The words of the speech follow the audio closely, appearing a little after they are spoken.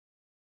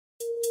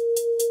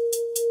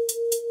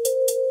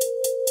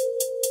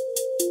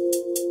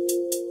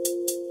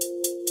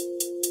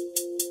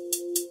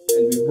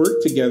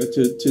worked together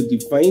to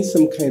define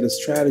some kind of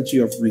strategy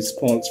of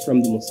response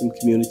from the Muslim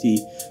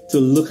community to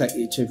look at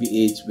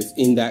HIV/AIDS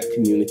within that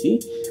community,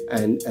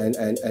 and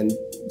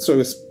so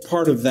as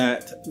part of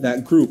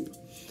that group.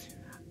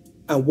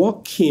 And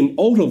what came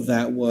out of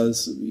that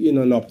was,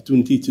 an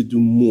opportunity to do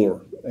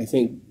more. I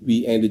think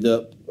we ended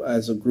up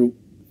as a group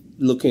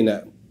looking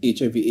at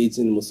HIV/AIDS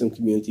in the Muslim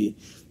community.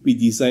 We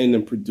designed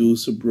and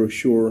produced a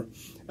brochure,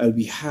 and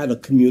we had a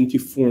community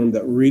forum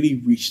that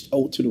really reached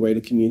out to the wider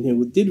community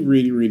and did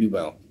really, really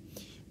well.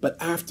 But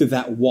after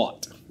that,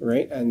 what,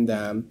 right? And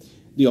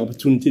the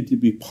opportunity to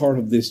be part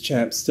of this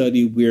CHAMP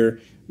study where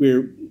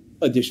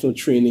additional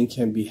training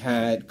could be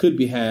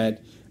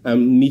had,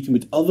 meeting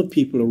with other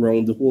people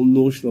around the whole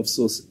notion of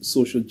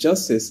social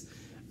justice,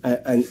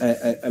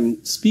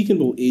 and speaking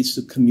about AIDS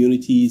to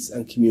communities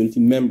and community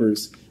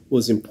members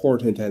was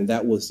important, and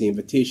that was the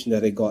invitation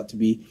that I got to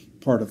be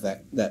part of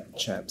that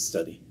CHAMP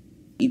study.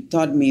 It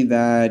taught me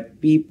that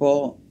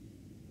people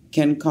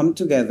can come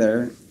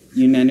together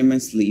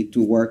unanimously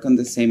to work on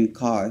the same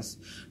cause,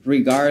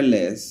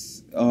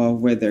 regardless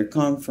of where they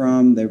come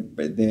from,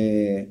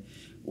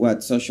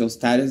 what social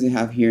status they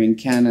have here in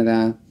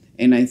Canada.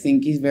 And I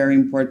think it's very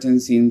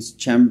important, since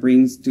CHAMP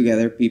brings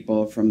together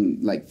people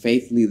from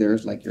faith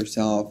leaders like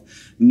yourself,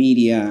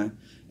 media,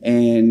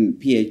 and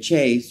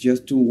PHAs,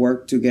 just to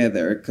work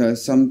together,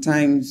 because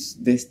sometimes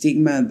the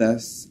stigma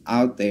that's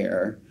out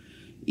there,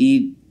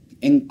 it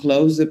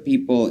encloses the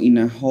people in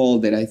a hole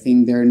that I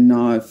think they're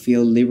not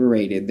feel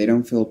liberated. They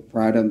don't feel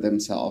proud of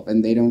themselves,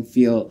 and they don't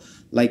feel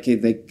like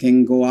they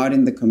can go out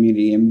in the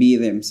community and be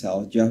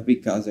themselves just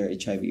because they're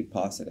HIV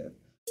positive.